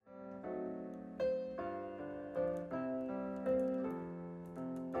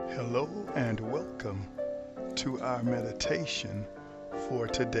Hello and welcome to our meditation for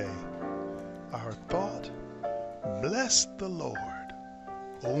today. Our thought, bless the Lord,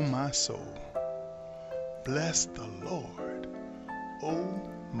 O my soul. Bless the Lord, O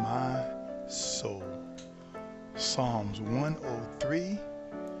my soul. Psalms 103,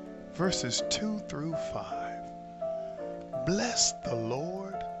 verses 2 through 5. Bless the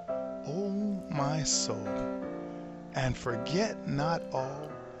Lord, O my soul, and forget not all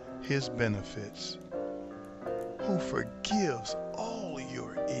his benefits, who forgives all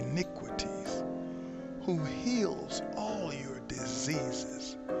your iniquities, who heals all your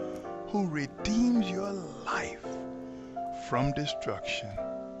diseases, who redeems your life from destruction,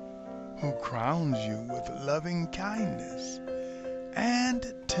 who crowns you with loving kindness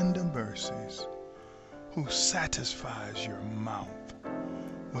and tender mercies, who satisfies your mouth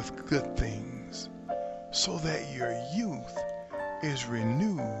with good things, so that your youth is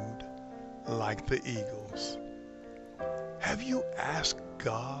renewed like the eagles. Have you asked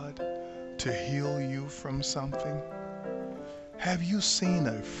God to heal you from something? Have you seen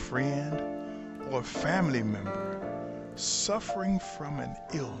a friend or family member suffering from an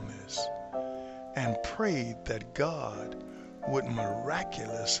illness and prayed that God would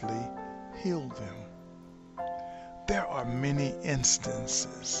miraculously heal them? There are many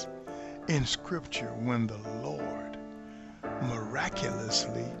instances in Scripture when the Lord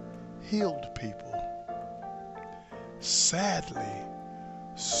miraculously healed people. Sadly,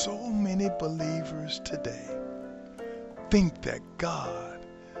 so many believers today think that God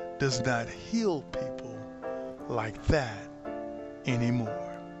does not heal people like that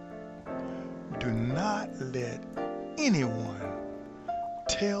anymore. Do not let anyone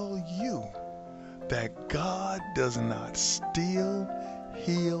tell you that God does not still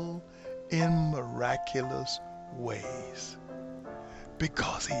heal in miraculous ways,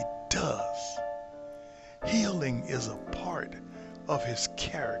 because he does. Healing is a part of his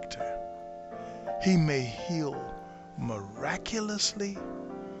character. He may heal miraculously,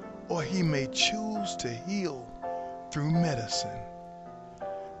 or he may choose to heal through medicine.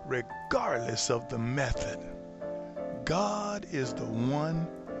 Regardless of the method, God is the one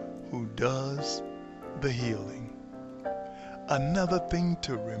who does the healing. Another thing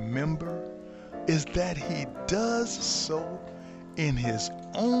to remember is that he does so in his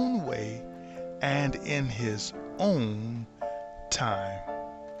own way and in his own time.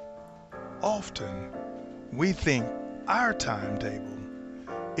 Often we think our timetable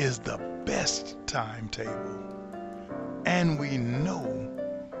is the best timetable, and we know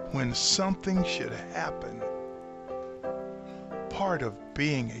when something should happen. Part of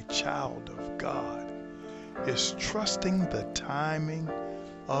being a child of God is trusting the timing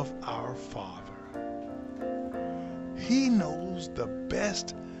of our Father. He knows the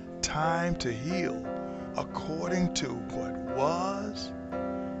best time to heal according to what was,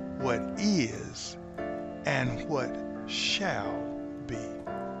 what is, and what shall be.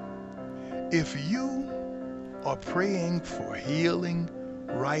 If you are praying for healing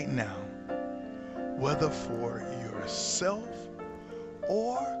right now, whether for yourself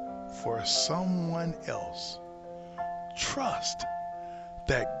or for someone else, trust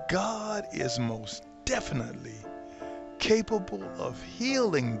that God is most definitely capable of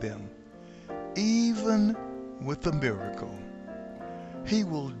healing them, even with a miracle. He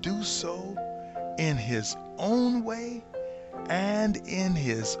will do so in his own way and in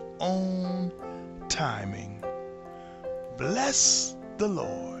his own timing. Bless the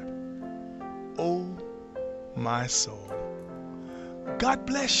Lord, O my soul. God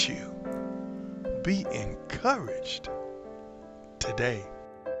bless you. Be encouraged today.